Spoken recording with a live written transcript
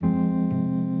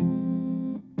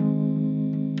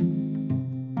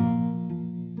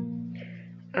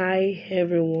Hi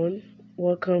everyone,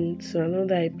 welcome to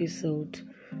another episode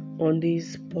on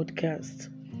this podcast.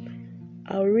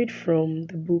 I'll read from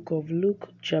the book of Luke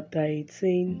chapter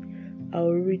 18.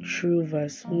 I'll read through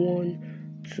verse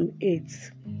 1 to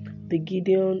 8, the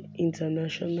Gideon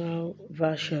International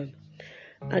Version.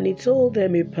 And he told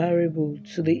them a parable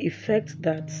to the effect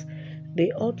that they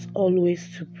ought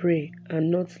always to pray and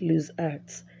not lose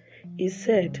heart. He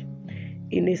said,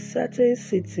 in a certain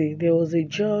city there was a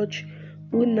judge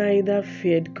who neither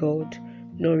feared God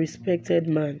nor respected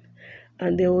man.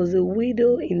 And there was a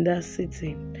widow in that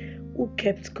city who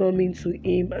kept coming to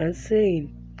him and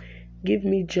saying, give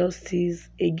me justice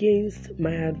against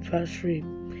my adversary.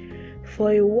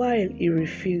 For a while he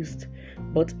refused,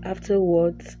 but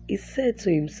afterwards he said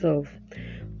to himself,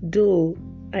 though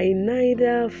I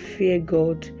neither fear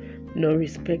God nor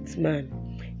respect man,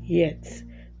 yet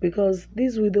because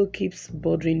this widow keeps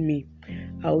bothering me,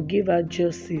 I will give her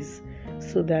justice,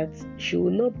 so that she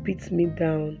will not beat me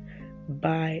down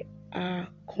by her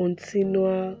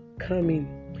continual coming.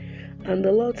 And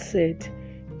the Lord said,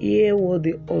 hear what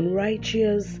the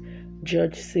unrighteous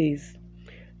judge says.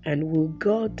 And will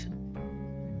God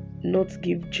not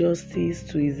give justice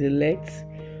to his elect,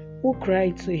 who cry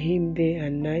to him day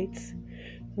and night?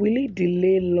 Will he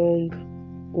delay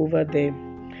long over them?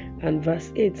 And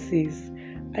verse 8 says,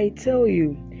 I tell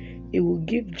you, he will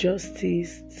give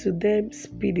justice to them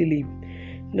speedily.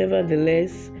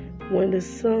 Nevertheless, when the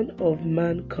Son of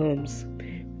Man comes,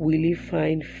 will he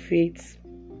find faith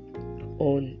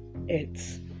on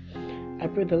earth? I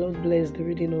pray the Lord bless the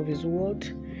reading of his word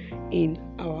in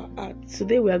our heart.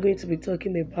 Today we are going to be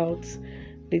talking about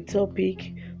the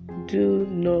topic, do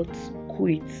not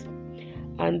quit.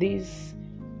 And this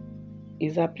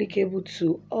is applicable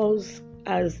to us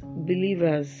as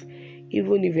believers.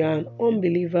 Even if you're an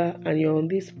unbeliever and you're on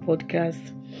this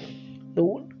podcast, the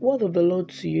word of the Lord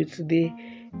to you today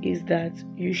is that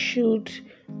you should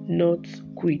not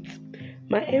quit.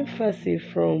 My emphasis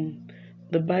from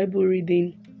the Bible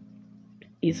reading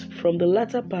is from the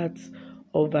latter part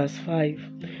of verse 5,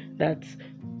 that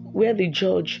where the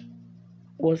judge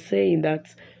was saying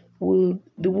that, will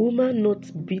the woman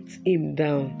not beat him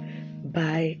down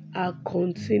by her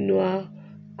continual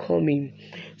coming?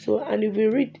 So, and if we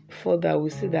read further,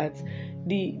 we see that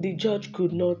the judge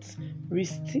could not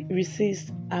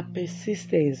resist her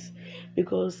persistence,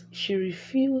 because she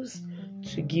refused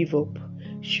to give up.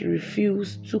 She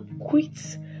refused to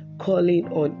quit calling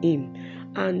on him.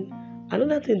 And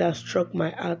another thing that struck my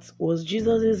heart was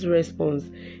Jesus' response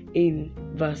in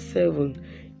verse 7.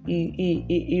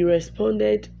 He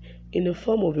responded in the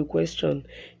form of a question.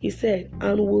 He said,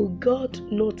 and will God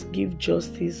not give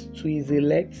justice to his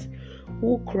elect,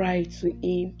 who cry to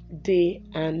him day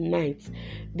and night?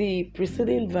 The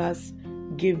preceding verse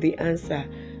gave the answer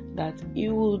that he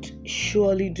would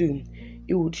surely do.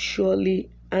 He would surely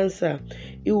answer.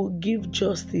 He will give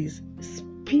justice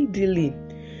speedily.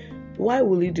 Why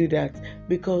will he do that?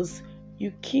 Because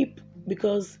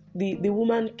the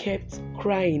woman kept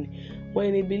crying.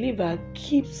 When a believer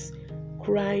keeps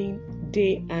crying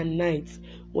day and night,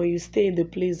 when you stay in the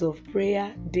place of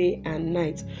prayer day and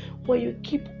night, when you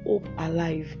keep hope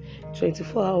alive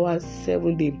 24 hours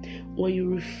 7 days, when you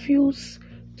refuse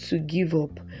to give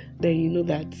up, then you know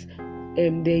that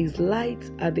there is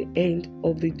light at the end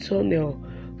of the tunnel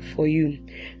for you.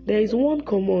 There is one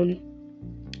common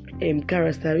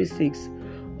characteristics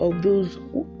of those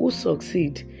who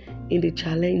succeed in the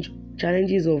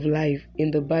challenges of life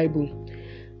in the Bible.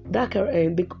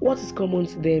 What is common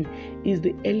to them is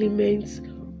the elements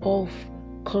of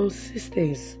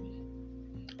consistency.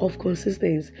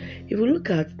 If you look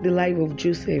at the life of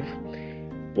Joseph,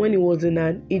 when he was in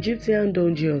an Egyptian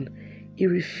dungeon, he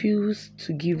refused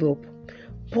to give up.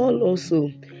 Paul also,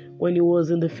 when he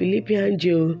was in the Philippian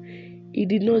jail, he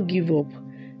did not give up.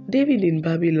 David in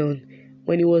Babylon,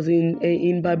 when he was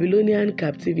in Babylonian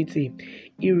captivity,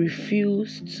 he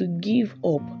refused to give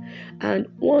up. And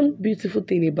one beautiful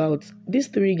thing about these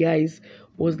three guys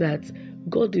was that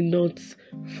God did not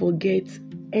forget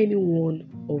any one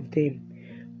of them.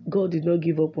 God did not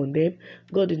give up on them.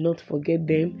 God did not forget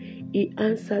them. He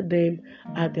answered them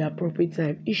at the appropriate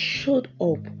time. He showed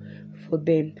up for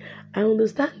them. I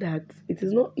understand that it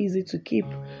is not easy to keep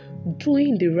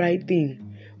doing the right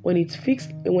thing when it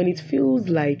feels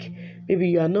like maybe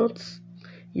you are not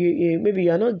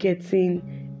getting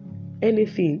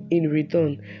anything in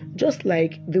return. Just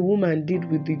like the woman did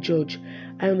with the judge.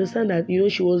 I understand that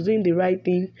she was doing the right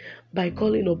thing by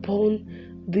calling upon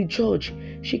the judge.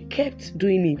 She kept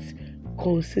doing it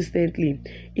consistently.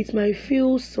 It might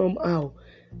feel somehow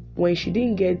when she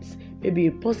didn't get maybe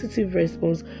a positive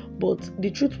response, but the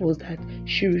truth was that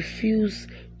she refused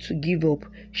to give up.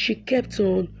 She kept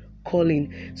on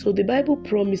calling. So the Bible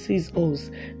promises us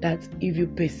that if you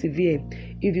persevere,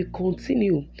 if you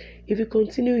continue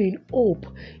in hope,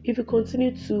 if you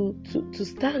continue to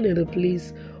stand in a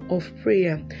place of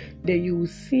prayer, then you will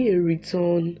see a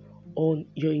return on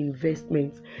your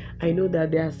investment. I know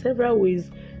that there are several ways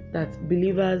that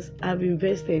believers have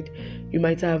invested. You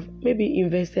might have maybe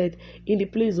invested in the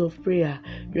place of prayer.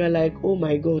 You are like, oh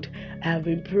my God, I have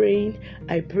been praying.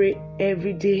 I pray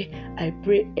every day. I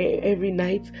pray every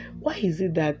night. Why is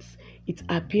it that it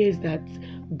appears that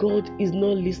God is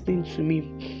not listening to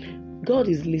me? God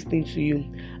is listening to you.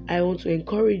 I want to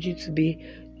encourage you today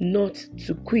not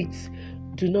to quit.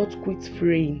 Do not quit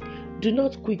praying. Do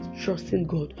not quit trusting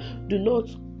God. Do not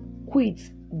quit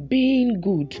being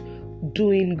good,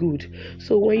 doing good.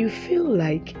 So when you feel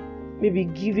like maybe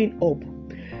giving up,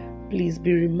 please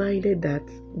be reminded that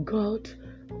God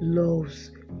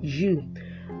loves you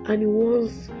and He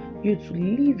wants you to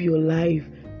live your life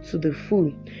to the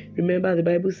full. Remember, the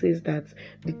Bible says that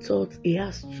the thoughts He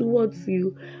has towards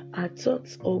you are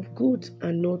thoughts of good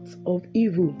and not of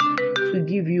evil, to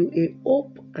give you a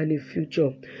hope and a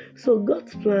future. So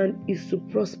God's plan is to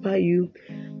prosper you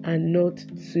and not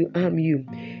to harm you.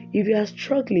 If you are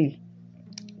struggling,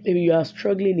 maybe you are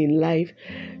struggling in life,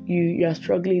 you are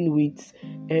struggling with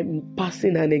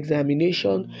passing an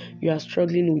examination, you are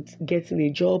struggling with getting a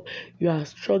job, you are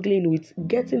struggling with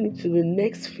getting into the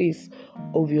next phase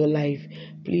of your life,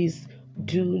 please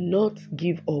do not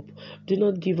give up. Do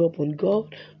not give up on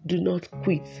God. Do not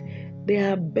quit.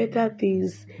 There are better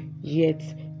things yet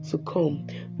to come,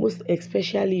 most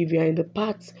especially if you are in the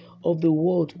part of the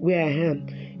world where I am,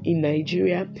 in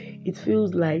Nigeria. It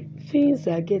feels like things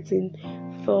are getting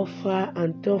tougher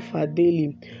and tougher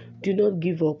daily. Do not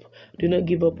give up. Do not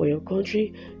give up on your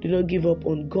country. Do not give up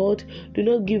on God. Do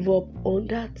not give up on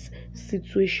that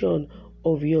situation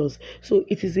of yours. So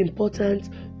it is important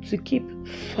to keep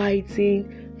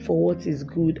fighting for what is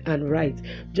good and right.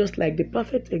 Just like the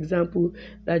perfect example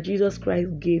that Jesus Christ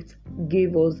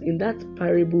gave us in that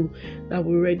parable that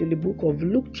we read in the book of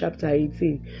Luke chapter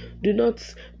 18. Do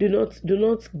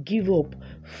not give up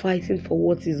fighting for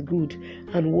what is good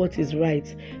and what is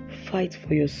right. Fight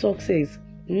for your success.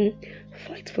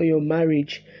 Fight for your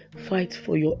marriage. Fight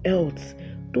for your health.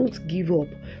 Don't give up.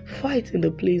 Fight in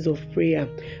the place of prayer.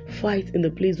 Fight in the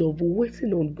place of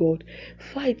waiting on God.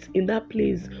 Fight in that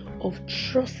place of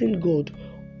trusting God,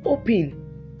 hoping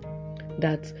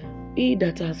that He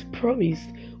that has promised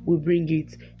will bring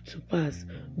it to pass.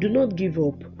 Do not give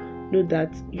up. Know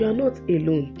that you are not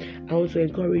alone. I want to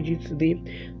encourage you today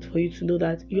for you to know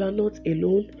that you are not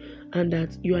alone and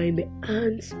that you are in the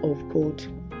hands of God.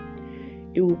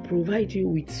 He will provide you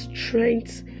with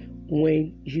strength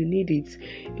when you need it.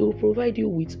 He will provide you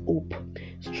with hope.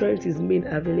 Strength is made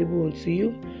available unto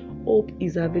you. Hope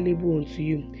is available unto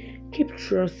you. Keep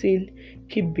trusting.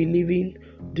 Keep believing.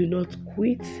 Do not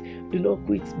quit. Do not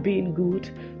quit being good.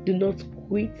 Do not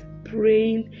quit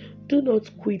praying. Do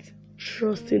not quit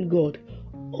trusting God.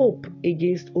 Hope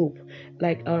against hope,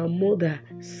 like our mother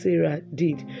Sarah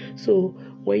did. So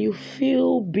when you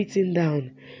feel beaten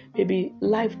down, maybe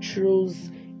life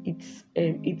throws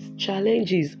its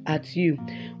challenges at you,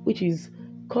 which is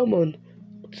common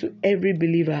to every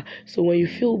believer. So when you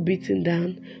feel beaten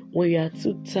down, when you are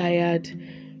too tired,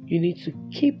 you need to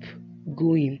keep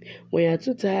going. When you are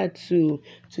too tired to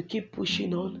keep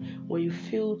pushing on, when you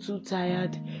feel too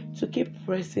tired to keep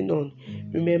pressing on,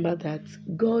 remember that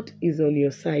God is on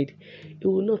your side. He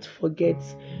will not forget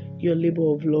your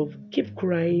labor of love. Keep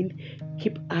crying,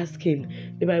 keep asking.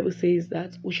 The Bible says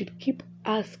that we should keep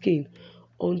asking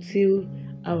until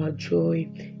our joy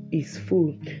is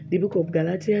full. The book of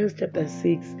Galatians chapter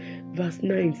 6 verse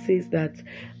 9 says that,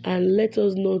 and let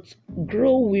us not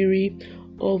grow weary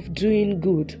of doing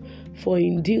good, for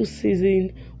in due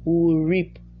season we will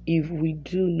reap if we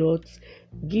do not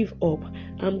give up.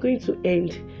 I'm going to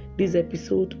end this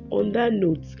episode on that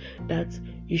note that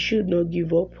you should not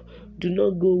give up. Do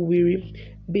not go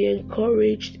weary. Be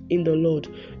encouraged in the Lord.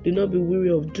 Do not be weary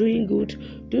of doing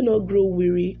good. Do not grow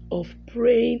weary of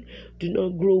praying. Do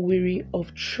not grow weary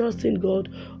of trusting God,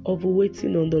 of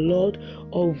waiting on the Lord,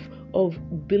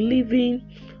 of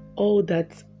believing all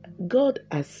that God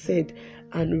has said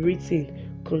and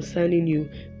written concerning you.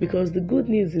 Because the good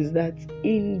news is that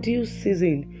in due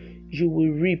season you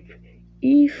will reap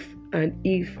if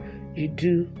you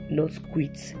do not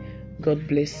quit. God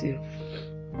bless you.